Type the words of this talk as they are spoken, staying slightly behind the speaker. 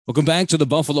Welcome back to the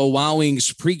Buffalo Wild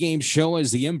Wings pregame show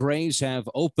as the Braves have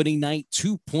opening night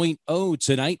 2.0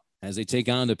 tonight as they take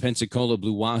on the Pensacola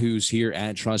Blue Wahoos here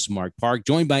at Trustmark Park.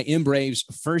 Joined by Braves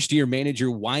first-year manager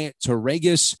Wyatt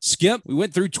Toregas. Skip, we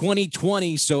went through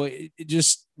 2020, so it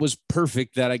just was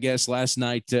perfect that I guess last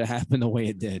night happened the way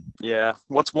it did. Yeah,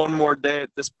 what's one more day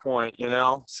at this point,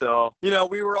 So,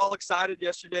 we were all excited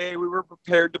yesterday. We were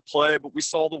prepared to play, but we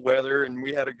saw the weather and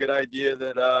we had a good idea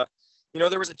that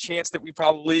there was a chance that we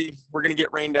probably were going to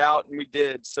get rained out, and we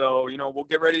did. So, we'll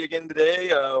get ready again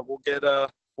today.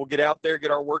 We'll get out there,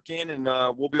 get our work in, and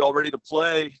we'll be all ready to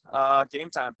play game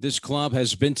time. This club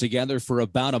has been together for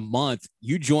about a month.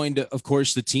 You joined, of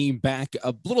course, the team back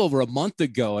a little over a month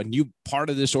ago, and you part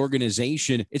of this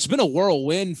organization. It's been a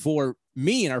whirlwind for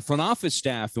me and our front office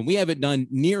staff, and we haven't done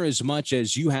near as much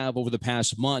as you have over the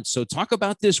past month. So talk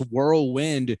about this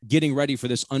whirlwind getting ready for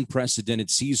this unprecedented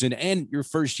season and your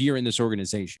first year in this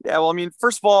organization. Yeah, well,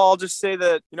 first of all, I'll just say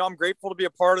that, I'm grateful to be a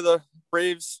part of the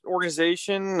Braves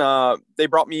organization. They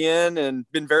brought me in and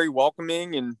been very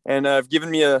welcoming and have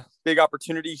given me a big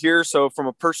opportunity here. So from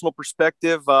a personal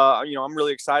perspective, I'm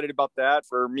really excited about that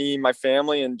for me, my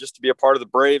family, and just to be a part of the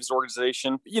Braves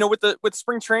organization. With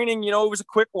spring training, it was a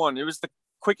quick one. It was the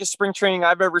quickest spring training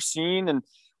I've ever seen. And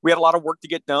we had a lot of work to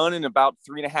get done in about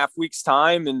 3.5 weeks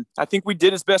time. And I think we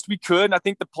did as best we could. And I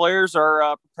think the players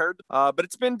are prepared, but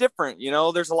it's been different.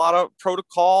 There's a lot of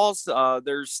protocols.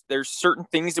 There's certain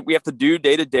things that we have to do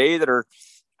day to day that are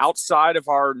outside of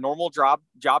our normal job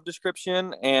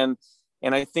description. And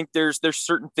I think there's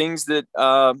certain things that,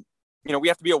 we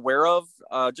have to be aware of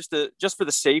just for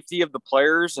the safety of the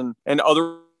players and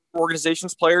other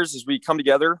organizations players as we come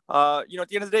together. At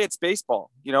the end of the day, it's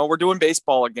baseball. We're doing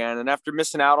baseball again. And after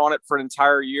missing out on it for an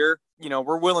entire year,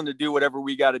 we're willing to do whatever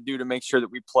we got to do to make sure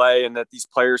that we play and that these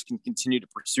players can continue to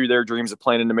pursue their dreams of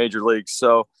playing in the major leagues.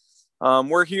 So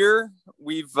we're here.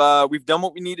 We've done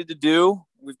what we needed to do.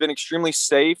 We've been extremely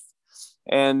safe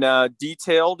and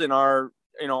detailed in our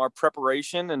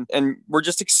preparation, and we're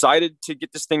just excited to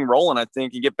get this thing rolling, I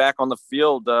think, and get back on the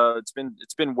field. It's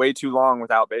been way too long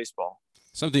without baseball.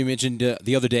 Something you mentioned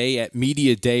the other day at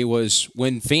Media Day was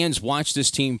when fans watch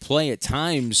this team play, at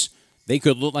times they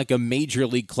could look like a major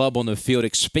league club on the field.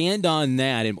 Expand on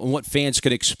that and what fans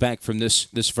could expect from this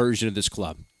version of this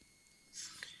club.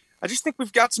 I just think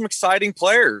we've got some exciting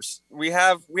players. We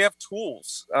have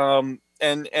tools, and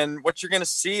what you're going to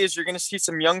see is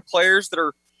some young players that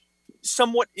are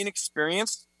somewhat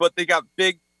inexperienced, but they got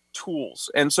big tools.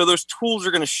 And so those tools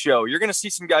are going to show. You're going to see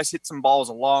some guys hit some balls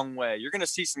a long way. You're going to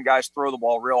see some guys throw the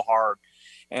ball real hard.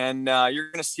 And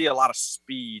you're going to see a lot of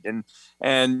speed. And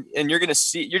you're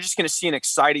just going to see an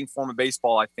exciting form of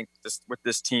baseball, I think, with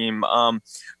this team.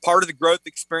 Part of the growth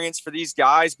experience for these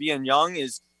guys being young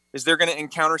is they're going to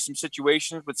encounter some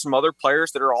situations with some other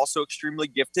players that are also extremely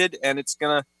gifted. And it's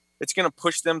going to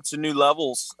push them to new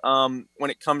levels when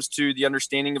it comes to the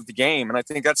understanding of the game. And I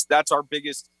think that's our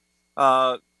biggest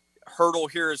hurdle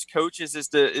here as coaches is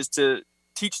to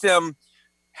teach them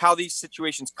how these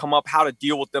situations come up, how to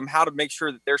deal with them, how to make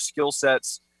sure that their skill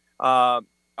sets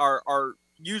are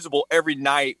usable every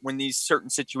night when these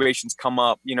certain situations come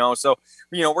up. So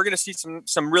we're going to see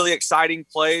some really exciting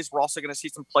plays. We're also going to see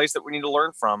some plays that we need to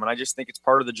learn from. And I just think it's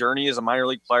part of the journey as a minor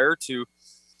league player to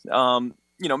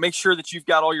make sure that you've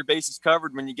got all your bases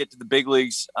covered when you get to the big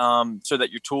leagues, so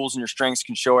that your tools and your strengths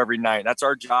can show every night. That's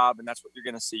our job, and that's what you're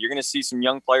going to see. You're going to see some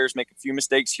young players make a few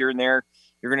mistakes here and there.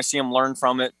 You're going to see them learn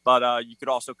from it, but you could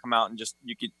also come out and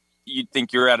you'd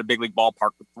think you're at a big league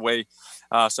ballpark with the way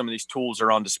some of these tools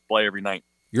are on display every night.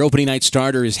 Your opening night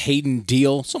starter is Hayden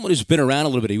Deal, someone who's been around a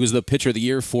little bit. He was the pitcher of the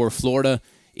year for Florida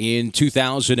in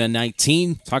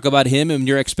 2019. Talk about him and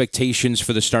your expectations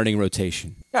for the starting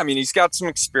rotation. Yeah, he's got some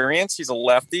experience. He's a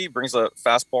lefty, brings a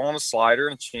fastball and a slider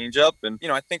and a changeup. And,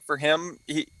 I think for him,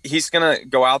 he's going to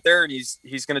go out there and he's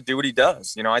going to do what he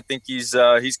does. I think he's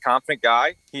a confident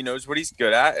guy. He knows what he's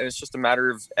good at. And it's just a matter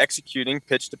of executing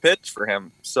pitch to pitch for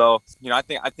him. So, I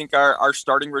think our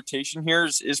starting rotation here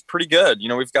is pretty good.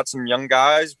 We've got some young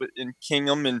guys in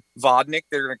Kingham and Vodnik.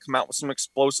 They're going to come out with some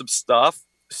explosive stuff.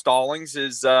 Stallings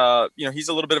is, he's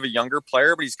a little bit of a younger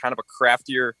player, but he's kind of a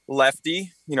craftier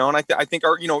lefty, and I think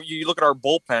you look at our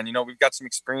bullpen, we've got some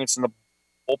experience in the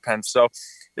bullpen. So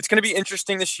it's going to be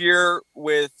interesting this year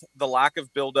with the lack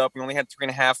of buildup. We only had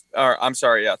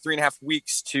 3.5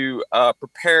 weeks to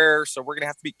prepare. So we're going to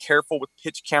have to be careful with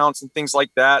pitch counts and things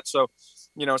like that. So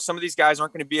some of these guys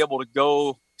aren't going to be able to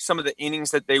go some of the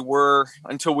innings that they were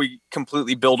until we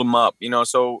completely build them up,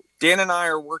 so Dan and I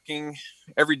are working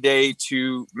every day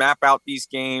to map out these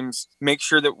games, make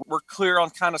sure that we're clear on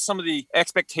kind of some of the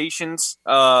expectations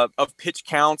of pitch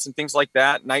counts and things like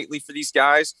that nightly for these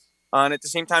guys. And at the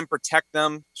same time, protect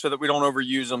them so that we don't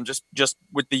overuse them. Just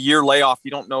with the year layoff,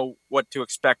 you don't know what to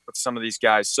expect with some of these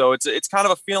guys. So it's kind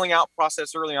of a feeling out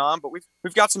process early on, but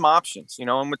we've got some options,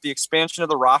 and with the expansion of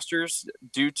the rosters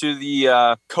due to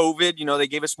the COVID, they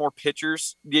gave us more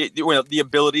pitchers, the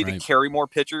ability to carry more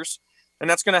pitchers. And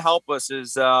that's going to help us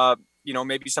is,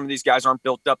 maybe some of these guys aren't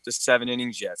built up to 7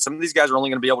 innings yet. Some of these guys are only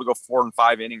going to be able to go 4 and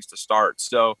 5 innings to start.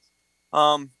 So,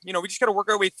 we just got to work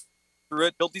our way through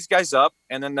it, build these guys up,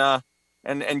 and then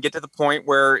and get to the point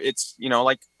where it's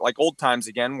like old times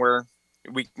again, where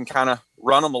we can kind of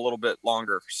run them a little bit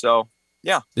longer. So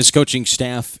yeah, this coaching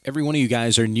staff, every one of you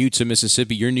guys are new to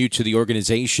Mississippi. You're new to the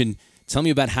organization. Tell me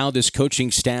about how this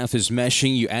coaching staff is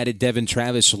meshing. You added Devin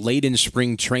Travis late in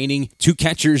spring training. 2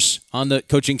 catchers on the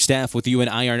coaching staff with you and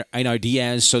Einar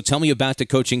Diaz. So tell me about the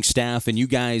coaching staff and you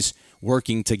guys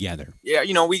working together. Yeah,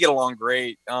 we get along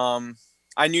great.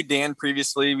 I knew Dan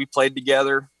previously. We played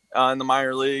together in the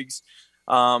minor leagues.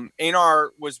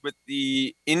 Einar was with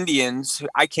the Indians.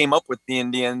 I came up with the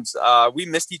Indians. We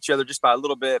missed each other just by a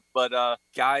little bit, but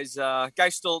guys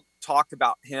still talked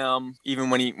about him even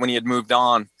when he had moved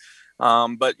on.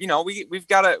 But we've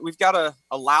got a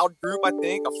loud group, I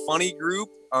think, a funny group.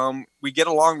 We get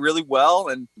along really well,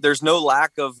 and there's no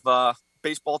lack of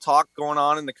baseball talk going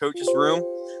on in the coaches' room.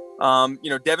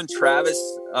 Devin Travis,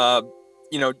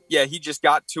 he just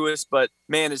got to us, but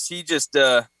man, is he just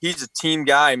he's a team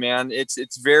guy, man.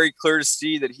 It's very clear to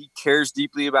see that he cares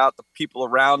deeply about the people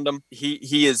around him.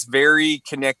 He is very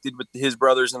connected with his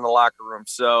brothers in the locker room.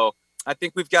 So I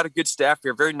think we've got a good staff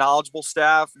here, very knowledgeable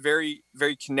staff, very,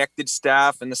 very connected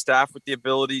staff, and the staff with the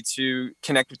ability to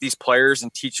connect with these players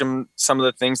and teach them some of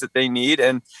the things that they need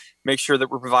and make sure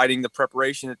that we're providing the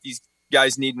preparation that these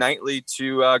guys need nightly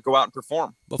to go out and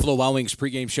perform. Buffalo Wild Wings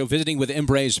pregame show, visiting with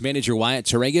Embrace manager Wyatt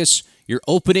Toregas. Your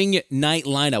opening night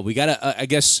lineup. We got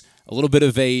a little bit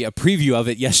of a preview of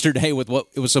it yesterday with what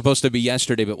it was supposed to be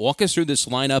yesterday, but walk us through this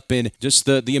lineup and just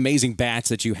the amazing bats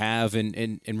that you have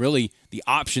and really the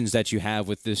options that you have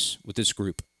with this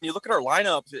group. You look at our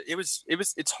lineup,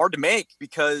 it's hard to make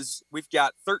because we've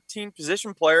got 13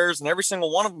 position players and every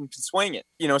single one of them can swing it.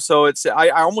 So I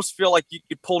almost feel like you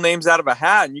could pull names out of a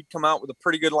hat and you'd come out with a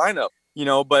pretty good lineup.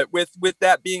 But with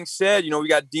that being said, we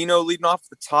got Dino leading off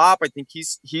the top. I think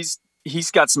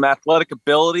he's got some athletic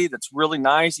ability that's really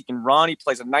nice. He can run. He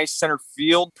plays a nice center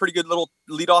field, pretty good little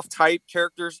leadoff type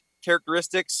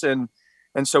characteristics.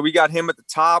 And so we got him at the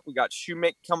top. We got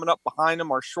Shoemake coming up behind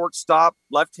him, our shortstop,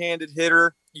 left-handed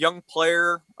hitter, young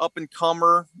player, up and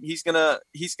comer. He's gonna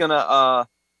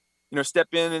step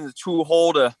in the tool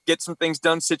hole to get some things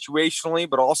done situationally,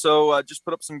 but also just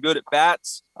put up some good at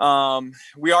bats.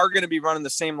 We are going to be running the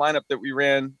same lineup that we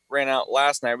ran out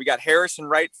last night. We got Harris in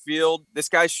right field. This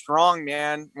guy's strong,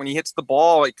 man. When he hits the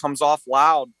ball, it comes off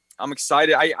loud. I'm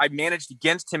excited. I managed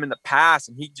against him in the past,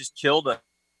 and he just killed us.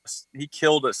 He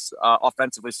killed us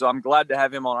offensively, so I'm glad to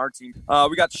have him on our team.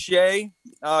 We got Shea.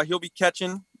 He'll be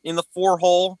catching in the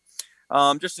 4-hole.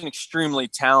 Just an extremely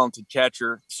talented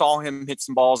catcher. Saw him hit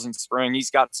some balls in spring. He's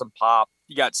got some pop.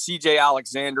 You got CJ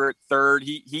Alexander at third.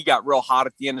 He got real hot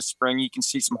at the end of spring. You can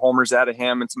see some homers out of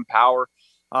him and some power.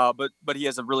 But he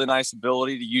has a really nice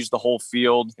ability to use the whole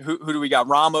field. Who do we got?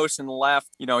 Ramos in the left.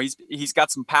 He's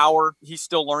got some power. He's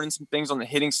still learning some things on the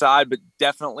hitting side, but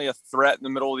definitely a threat in the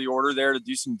middle of the order there to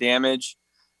do some damage.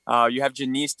 You have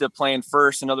Janista playing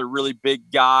first, another really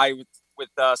big guy with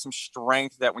some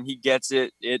strength that when he gets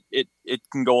it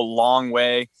can go a long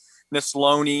way.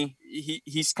 Neslony,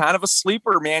 he's kind of a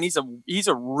sleeper, man. He's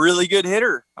a really good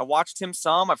hitter. I watched him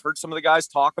some. I've heard some of the guys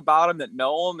talk about him that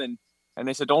know him, and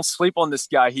they said, don't sleep on this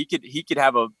guy. He could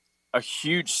have a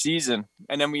huge season.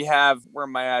 And then we have, where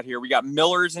am I at here? We got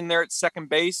Miller's in there at second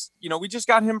base. We just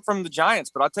got him from the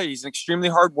Giants, but I'll tell you, he's an extremely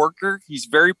hard worker. He's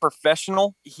very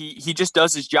professional. He just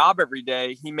does his job every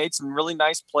day. He made some really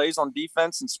nice plays on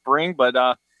defense in spring, but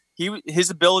his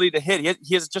ability to hit,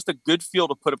 he has just a good feel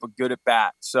to put up a good at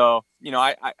bat. So,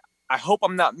 I hope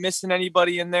I'm not missing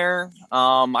anybody in there.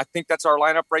 I think that's our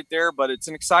lineup right there, but it's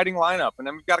an exciting lineup. And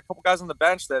then we've got a couple guys on the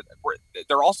bench that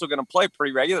they're also going to play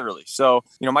pretty regularly. So,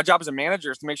 my job as a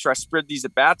manager is to make sure I spread these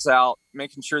at-bats out,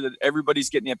 making sure that everybody's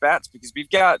getting the at-bats because we've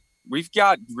got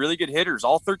really good hitters.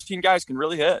 All 13 guys can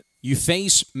really hit. You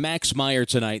face Max Meyer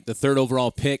tonight, the 3rd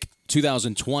overall pick.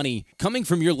 2020. Coming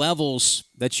from your levels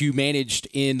that you managed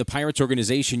in the Pirates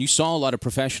organization, you saw a lot of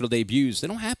professional debuts. They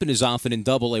don't happen as often in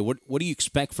Double-A. What do you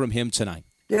expect from him tonight?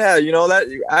 Yeah,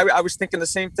 that I was thinking the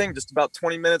same thing just about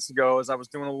 20 minutes ago as I was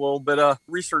doing a little bit of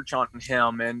research on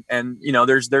him, and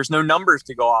there's no numbers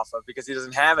to go off of because he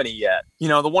doesn't have any yet.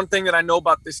 The one thing that I know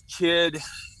about this kid,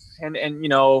 and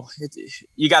we're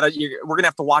gonna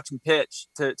have to watch him pitch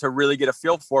to really get a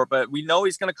feel for it. But we know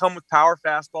he's gonna come with power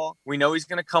fastball. We know he's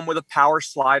gonna come with a power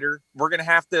slider. We're gonna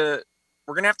have to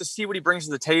see what he brings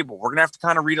to the table. We're going to have to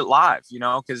kind of read it live,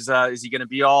 because is he going to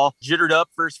be all jittered up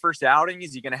for his first outing?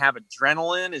 Is he going to have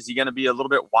adrenaline? Is he going to be a little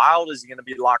bit wild? Is he going to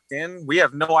be locked in? We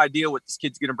have no idea what this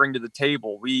kid's going to bring to the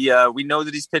table. We know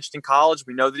that he's pitched in college.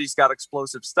 We know that he's got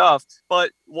explosive stuff,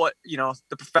 but the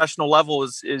professional level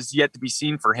is yet to be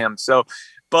seen for him. So,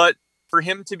 but for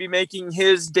him to be making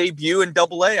his debut in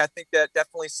Double-A, I think that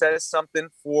definitely says something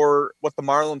for what the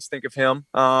Marlins think of him.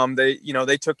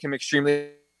 They took him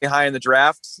extremely high in the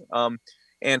draft,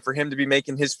 and for him to be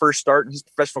making his first start in his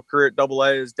professional career at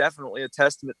Double-A is definitely a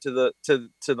testament to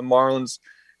the Marlins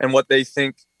and what they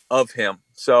think of him.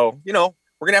 So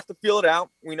we're gonna have to feel it out.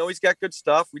 We know he's got good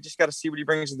stuff. We just got to see what he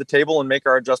brings to the table and make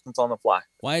our adjustments on the fly.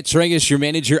 Wyatt Toregas, your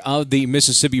manager of the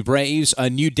Mississippi Braves, a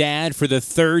new dad for the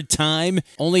third time.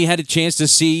 Only had a chance to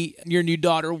see your new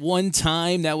daughter one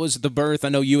time. That was at the birth. I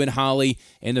know you and Holly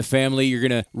and the family, you're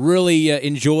going to really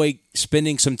enjoy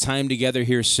spending some time together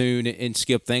here soon. And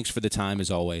Skip, thanks for the time as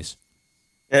always.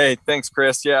 Hey, thanks,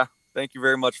 Chris. Yeah, thank you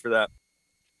very much for that.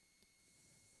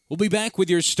 We'll be back with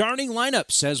your starting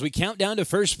lineups as we count down to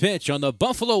first pitch on the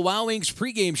Buffalo Wild Wings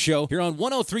pregame show here on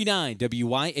 103.9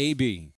 WYAB.